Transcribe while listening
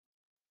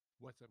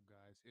What's up,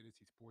 guys? It is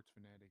the Sports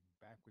Fanatic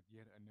back with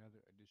yet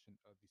another edition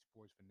of the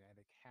Sports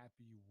Fanatic.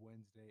 Happy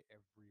Wednesday,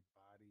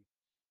 everybody.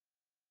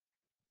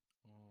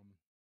 Um,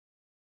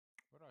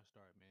 where do I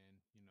start, man?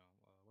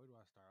 Where do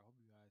I start? I hope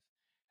you guys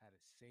had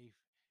a safe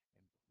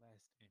and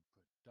blessed and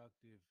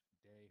productive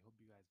day. Hope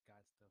you guys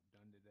got stuff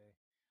done today.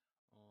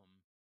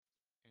 Um,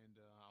 and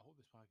I hope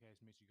this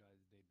podcast makes you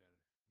guys' day better.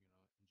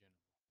 In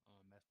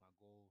general. That's my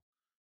goal.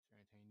 To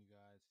entertain you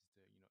guys, is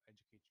to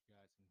educate you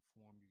guys,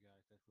 inform you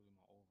guys. That's really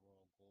my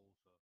overall goal.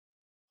 So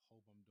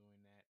hope I'm doing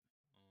that.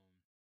 Um,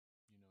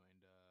 and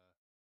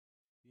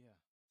yeah.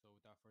 So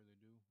without further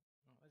ado,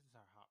 let's just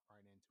hop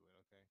right into it.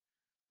 Okay.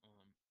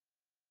 Um,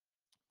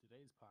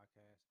 Today's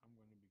podcast, I'm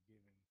going to be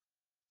giving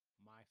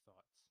my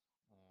thoughts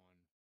on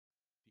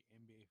the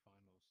NBA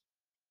Finals.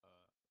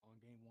 On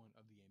Game One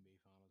of the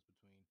NBA Finals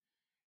between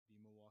the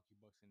Milwaukee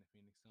Bucks and the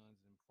Phoenix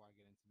Suns. And before I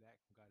get into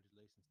that,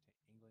 congratulations to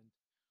England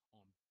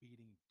on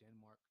beating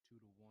Denmark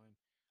 2-1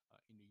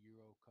 in the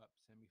Euro Cup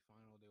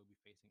semifinal. They will be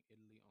facing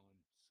Italy on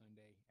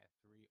Sunday at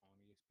 3 on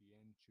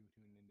ESPN.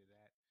 Tune into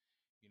that.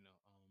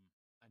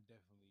 I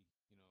definitely,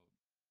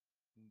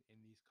 in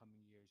these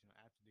coming years,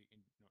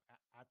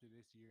 after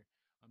this year,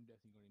 I'm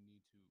definitely going to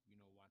need to,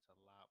 watch a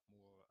lot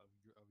more of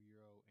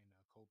Euro and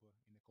Copa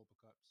in the Copa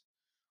Cups,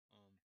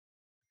 um,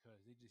 because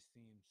they just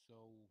seem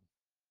so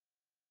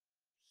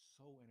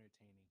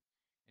entertaining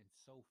and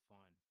so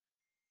fun,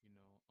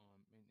 and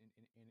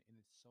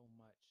it's so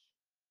much,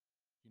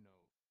 you know,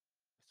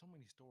 so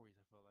many stories.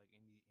 I feel like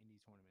in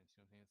these tournaments,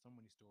 you know what I'm saying? So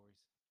many stories,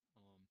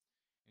 um,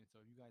 and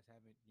so if you guys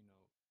haven't,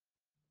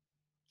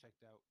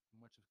 checked out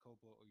much of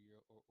Copa or Euro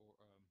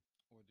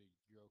or the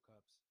Euro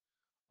Cups,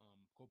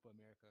 Copa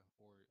America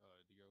or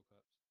the Euro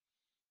Cups,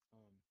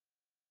 um,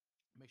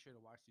 make sure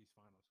to watch these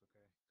finals,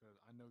 okay? Because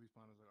I know these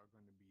finals are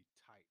going to be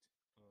tight,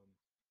 um,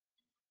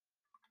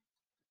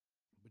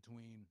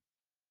 between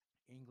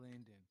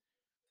England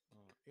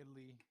and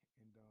Italy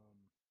and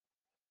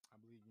I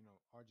believe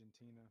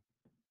Argentina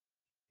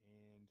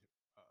and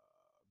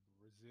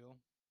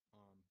Brazil.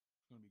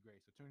 It's gonna be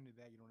great. So tune into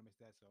that. You don't want to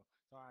miss that. So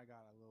sorry I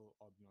got a little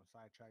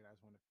sidetracked. I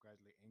just want to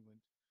congratulate England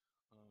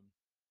um,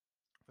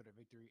 for the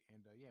victory.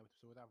 And yeah,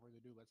 so without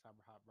further ado, let's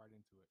hop right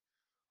into it.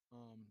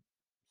 Um,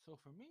 so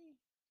for me,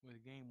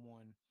 with Game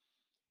One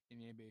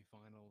in the NBA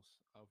Finals,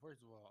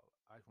 first of all,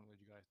 I just want to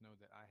let you guys know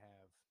that I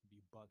have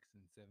the Bucks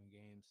in 7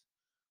 games.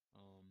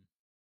 Um,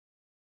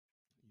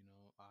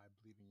 I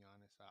believe in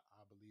Giannis.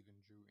 I believe in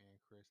Drew and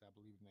Chris. I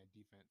believe in that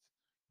defense.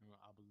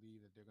 I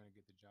believe that they're going to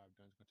get the job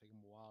done. It's going to take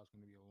them a while. It's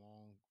going to be a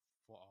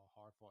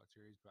hard fought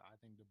series, but I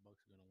think the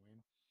Bucks are going to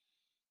win.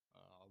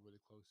 A really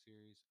close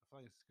series. I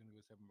feel like it's going to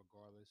go 7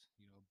 regardless.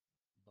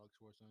 Bucks,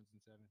 four Suns, and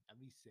 7. At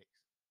least 6.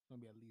 It's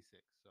going to be at least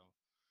 6. So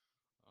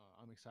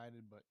I'm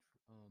excited. But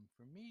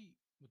for me,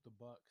 with the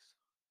Bucks,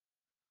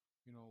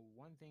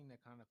 one thing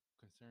that kind of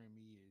concerned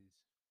me is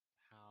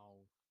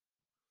how,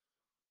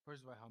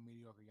 first of all, how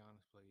mediocre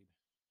Giannis played,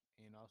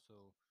 and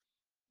also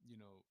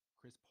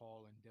Chris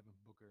Paul and Devin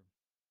Booker,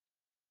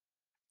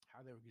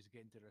 how they were just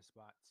getting to their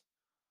spots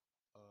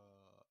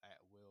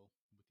at will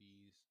with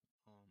ease.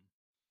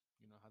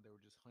 How they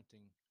were just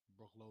hunting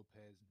Brook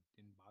Lopez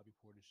and Bobby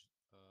Portis.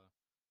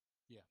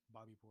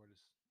 Bobby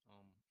Portis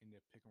in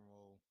their pick and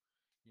roll.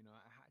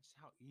 Just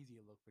how easy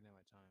it looked for them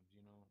at times.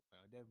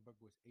 Devin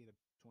Booker was 8 of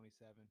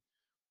 27.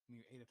 I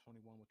mean, 8 of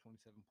 21 with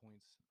 27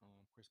 points.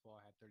 Chris Paul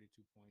had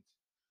 32 points.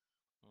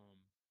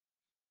 Um,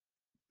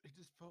 it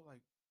just felt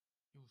like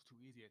it was too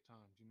easy at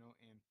times, and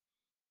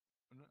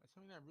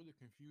something that really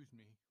confused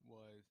me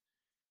was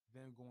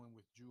them going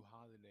with Drew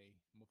Holiday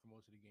for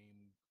most of the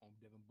game on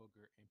Devin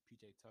Booker and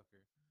PJ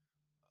Tucker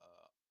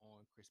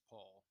on Chris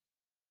Paul.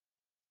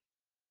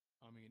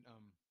 I mean,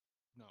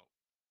 no,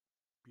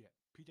 yeah,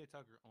 PJ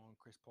Tucker on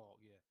Chris Paul,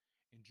 yeah,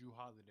 and Drew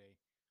Holiday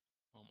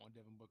on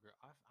Devin Booker.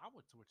 I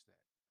would switch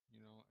that.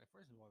 And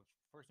first of all,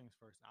 first things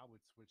first, I would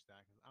switch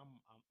that because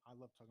I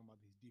love talking about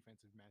these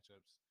defensive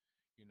matchups,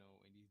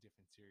 in these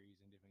different series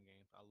and different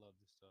games. I love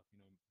this stuff.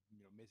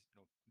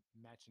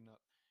 Matching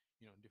up,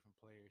 different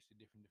players to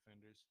different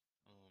defenders.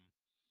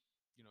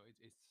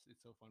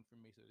 It's so fun for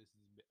me. So this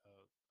is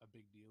a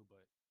big deal,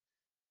 but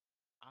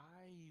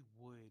I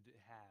would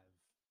have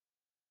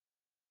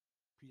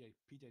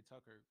PJ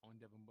Tucker on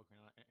Devin Booker,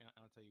 and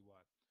I'll tell you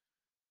why.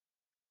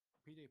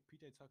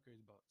 PJ Tucker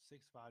is about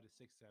 6'5" to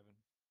 6'7",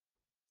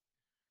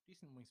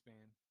 decent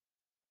wingspan.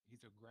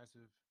 He's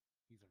aggressive.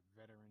 He's a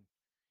veteran.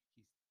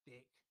 He's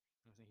thick.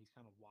 You know what I'm saying? He's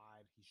kind of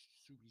wide. He's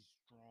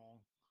strong.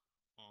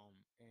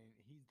 And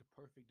he's the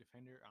perfect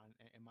defender.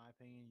 In my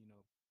opinion,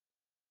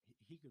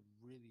 he could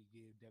really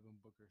give Devin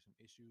Booker some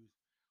issues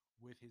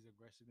with his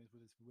aggressiveness,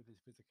 with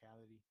his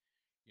physicality.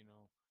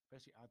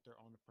 Especially out there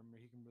on the perimeter,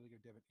 he can really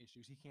give Devin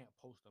issues. He can't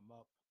post them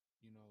up,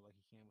 like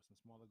he can with some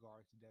smaller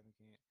guards. Devin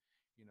can't.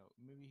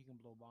 Maybe he can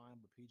blow by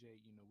him, but PJ,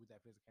 with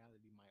that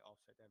physicality, might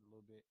offset that a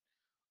little bit.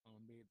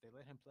 They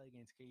let him play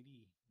against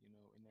KD,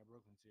 in that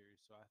Brooklyn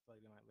series, so I feel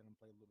like they might let him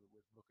play a little bit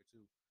with Booker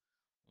too.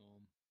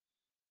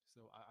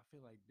 So I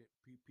feel like that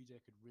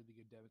PJ could really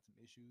give Devin some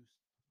issues.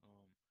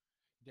 Um,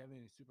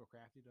 Devin is super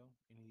crafty though,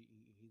 and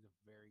he's a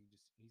very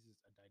he's just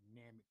a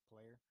dynamic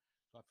player.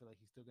 So I feel like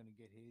he's still gonna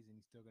get his, and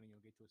he's still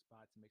gonna get to a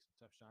spot to make some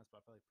tough shots.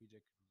 But I feel like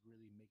PJ could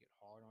really make it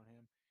hard on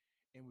him.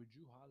 And with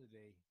Drew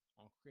Holiday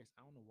on Chris,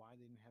 I don't know why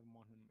they didn't have him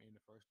on him in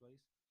the first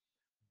place,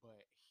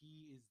 but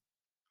he is.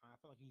 I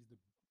feel like he's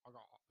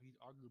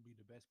arguably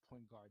the best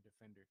point guard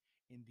defender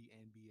in the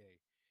NBA.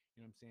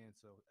 You know what I'm saying?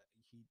 So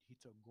he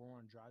took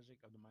Goran Dragic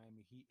of the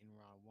Miami Heat in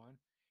round one.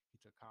 He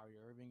took Kyrie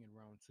Irving in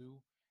round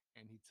two,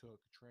 and he took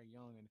Trey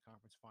Young in the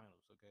conference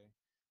finals. Okay,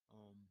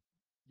 um,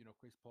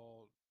 Chris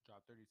Paul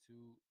dropped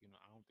 32.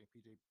 I don't think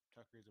PJ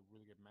Tucker is a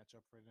really good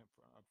matchup for them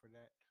for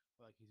that. I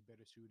feel like he's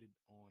better suited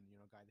on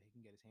a guy that he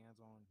can get his hands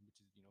on, which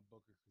is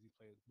Booker,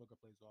 because Booker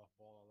plays off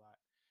ball a lot.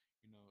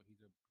 He's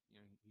a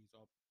he's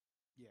off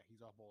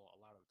he's off ball a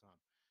lot of the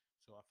time.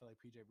 So I feel like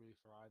PJ really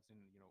thrives in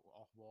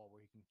off ball where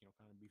he can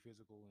kind of be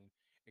physical and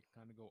it can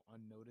kind of go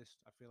unnoticed.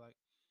 I feel like,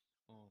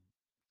 um,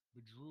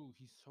 but Drew,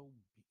 he's so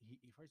he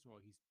first of all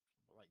he's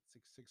like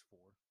 6'4".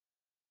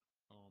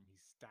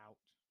 He's stout.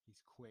 He's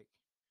quick.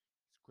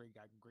 He's a great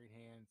guy, great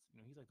hands.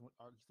 He's like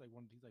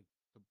he's like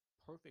the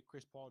perfect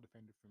Chris Paul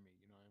defender for me.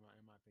 In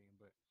my opinion.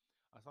 But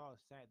I saw a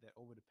stat that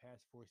over the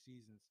past 4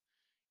 seasons,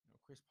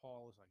 Chris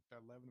Paul is like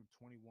 11 of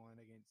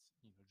 21 against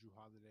Drew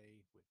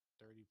Holiday with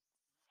 35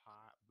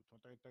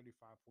 between 30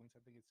 35 points,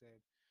 I think it said.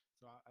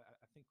 So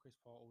I think Chris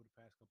Paul over the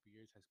past couple of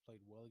years has played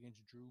well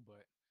against Drew,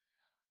 but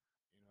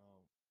you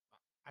know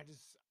I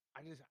just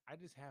I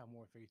just have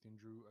more faith in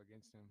Drew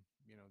against him,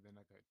 than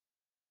like a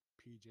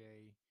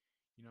PJ.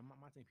 I'm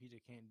not saying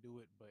PJ can't do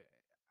it, but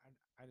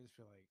I just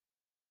feel like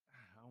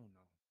I don't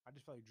know. I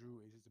just feel like Drew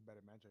is just a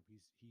better matchup.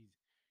 He's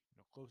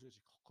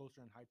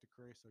closer in height to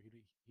Chris, so he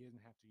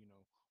doesn't have to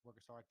work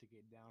as hard to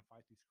get down,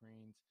 fight these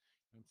screens.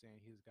 You know what I'm saying?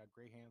 He's got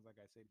great hands, like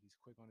I said. He's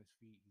quick on his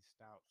feet. He's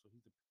stout, so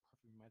he's a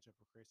perfect matchup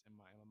for Chris in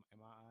my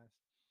eyes.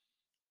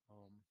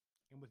 Um,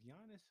 and with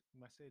Giannis,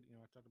 I said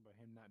I talked about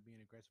him not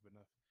being aggressive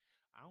enough.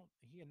 I don't.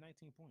 He had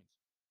 19 points.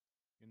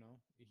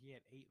 He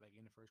had 8 like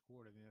in the first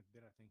quarter. Then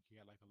I think he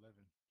had like 11.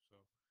 So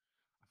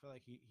I feel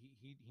like he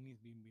needs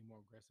to be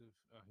more aggressive.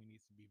 He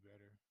needs to be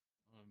better.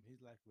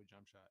 His lack of a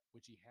jump shot,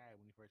 which he had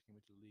when he first came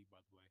into the league, by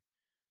the way,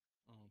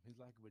 his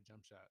lack of a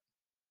jump shot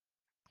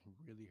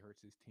really hurts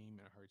his team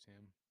and it hurts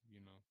him.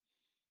 You know,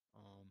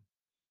 um,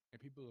 and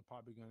people are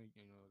probably gonna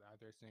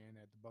out there saying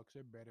that the Bucks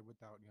are better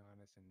without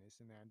Giannis and this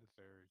and that and the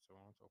third, so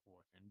on and so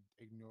forth, and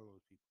ignore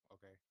those people.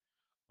 Okay,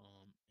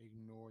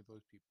 ignore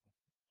those people.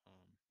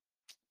 Um,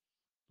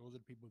 those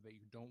are the people that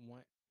you don't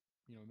want,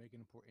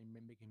 making important,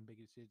 making big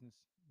decisions,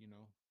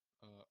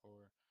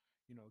 or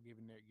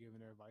giving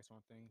their advice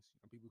on things.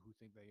 People who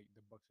think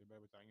the Bucks are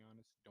better without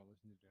Giannis, don't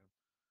listen to them.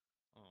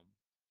 Um,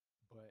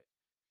 but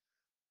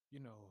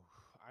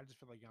I just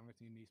feel like Giannis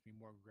needs to be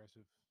more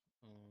aggressive.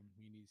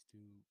 He needs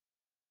to.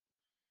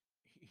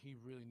 He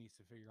really needs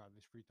to figure out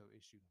this free throw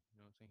issue.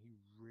 You know what I'm saying? He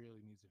really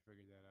needs to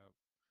figure that out.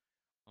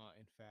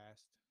 And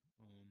fast.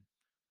 Um,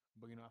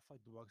 But I feel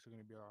like the Bucks are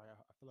going to be all right.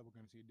 I feel like we're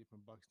going to see a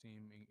different Bucks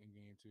team in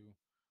game two.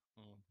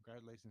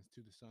 Congratulations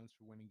to the Suns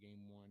for winning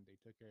game one. They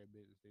took care of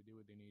business. They did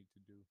what they needed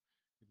to do.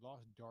 They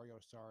lost Dario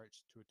Saric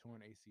to a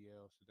torn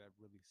ACL, so that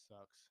really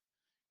sucks.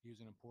 He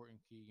was an important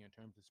key in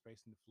terms of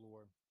spacing the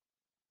floor,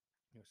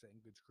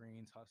 setting good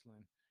screens,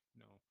 hustling,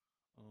 you know,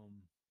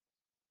 um,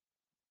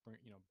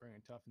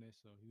 bringing toughness.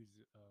 So he was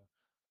a,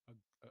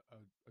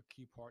 a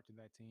key part to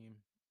that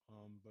team.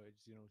 But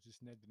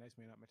just the next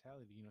man up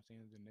mentality.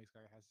 Saying the next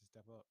guy has to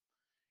step up.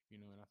 And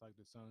I feel like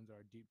the Suns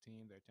are a deep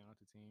team. They're a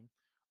talented team,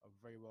 a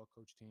very well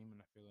coached team, and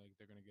I feel like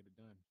they're gonna get it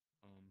done.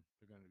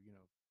 They're gonna, they're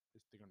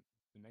gonna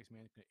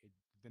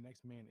the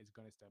next man is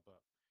gonna step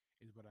up,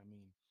 is what I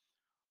mean.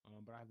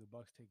 But I have the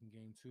Bucks taking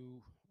game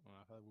two.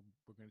 I feel like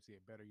we're gonna see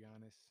a better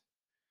Giannis.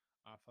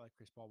 I feel like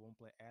Chris Paul won't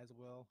play as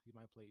well. He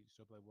might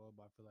still play well,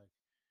 but I feel like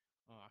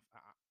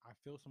I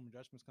feel some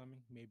adjustments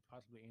coming, maybe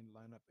possibly in the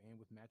lineup and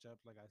with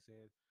matchups. Like I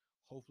said,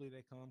 hopefully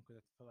they come because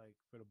I feel like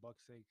for the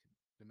Bucks' sake,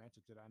 the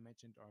matchups that I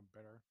mentioned are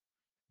better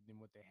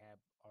than what they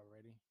have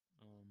already.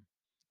 Um,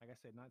 like I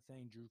said, not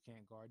saying Drew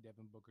can't guard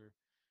Devin Booker,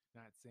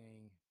 not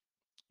saying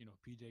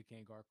PJ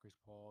can't guard Chris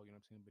Paul. You know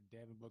what I'm saying? But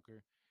Devin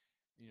Booker,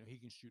 he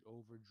can shoot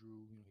over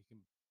Drew. He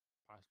can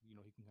possibly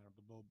he can kind of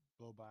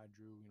blow by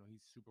Drew.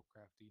 He's super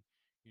crafty.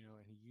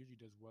 And he usually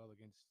does well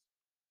against.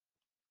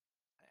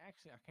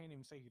 Actually, I can't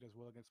even say he does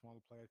well against smaller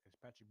players because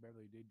Patrick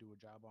Beverly did do a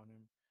job on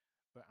him.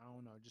 But I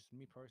don't know. Just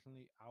me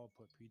personally, I would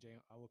put PJ.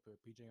 I would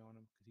put PJ on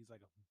him because he's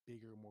like a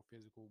bigger, more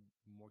physical,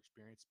 more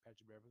experienced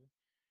Patrick Beverly.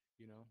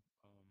 You know,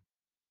 um,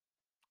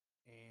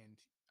 and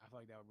I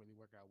feel like that would really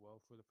work out well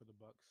for the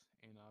Bucks.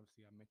 And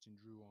obviously, I mentioned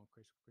Drew on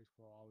Chris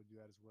Paul. I would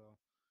do that as well.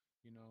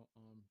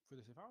 For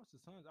this, if I was the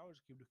Suns, I would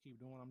just keep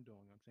doing what I'm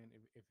doing. I'm saying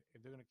if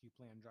they're gonna keep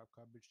playing drop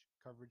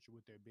coverage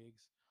with their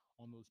bigs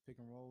on those pick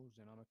and rolls,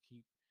 then I'm gonna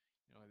keep.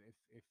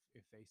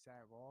 If they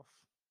sag off,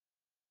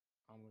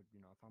 I'm with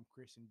if I'm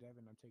Chris and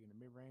Devin, I'm taking the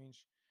mid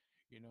range.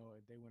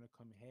 If they want to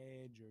come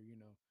hedge or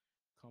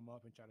come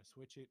up and try to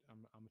switch it,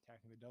 I'm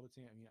attacking the double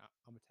team. I mean,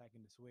 I'm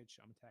attacking the switch.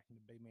 I'm attacking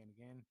the big man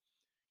again.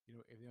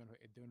 if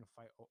they're gonna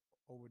fight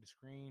over the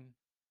screen,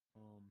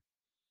 um,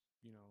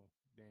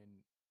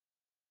 then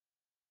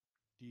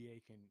Da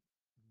can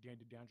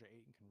DeAndre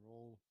Ayton can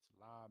roll, to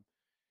lob,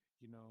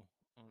 you know.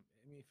 I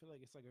mean, I feel like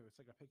it's like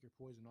a pick your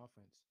poison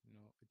offense.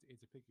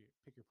 It's a pick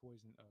your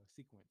poison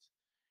sequence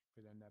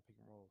for them that pick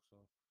and roll. So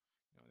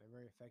they're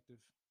very effective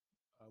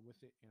with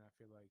it, and I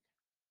feel like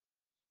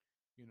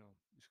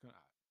it's gonna.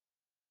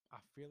 I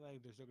feel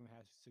like they're still gonna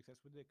have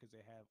success with it because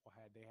they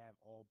have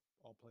all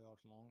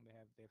playoffs long.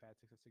 They've had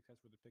success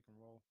with the pick and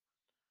roll.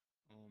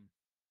 Um,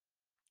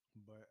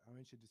 but I'm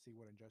interested to see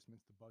what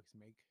adjustments the Bucks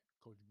make.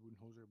 Coach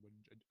Budenholzer, what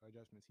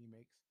adjustments he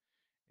makes,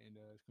 and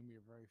it's gonna be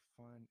a very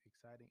fun,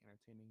 exciting,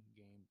 entertaining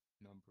game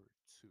number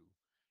two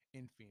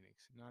in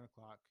Phoenix, 9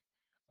 o'clock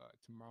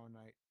tomorrow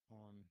night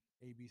on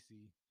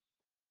ABC.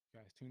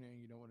 Guys, tune in.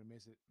 You don't want to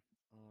miss it.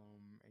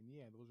 And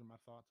yeah, those are my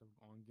thoughts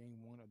on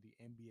game one of the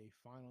NBA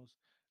Finals.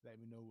 Let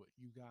me know what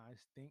you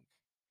guys think.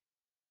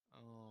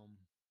 Um,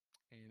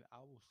 and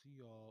I will see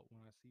y'all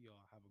when I see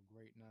y'all. Have a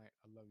great night.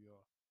 I love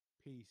y'all.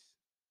 Peace.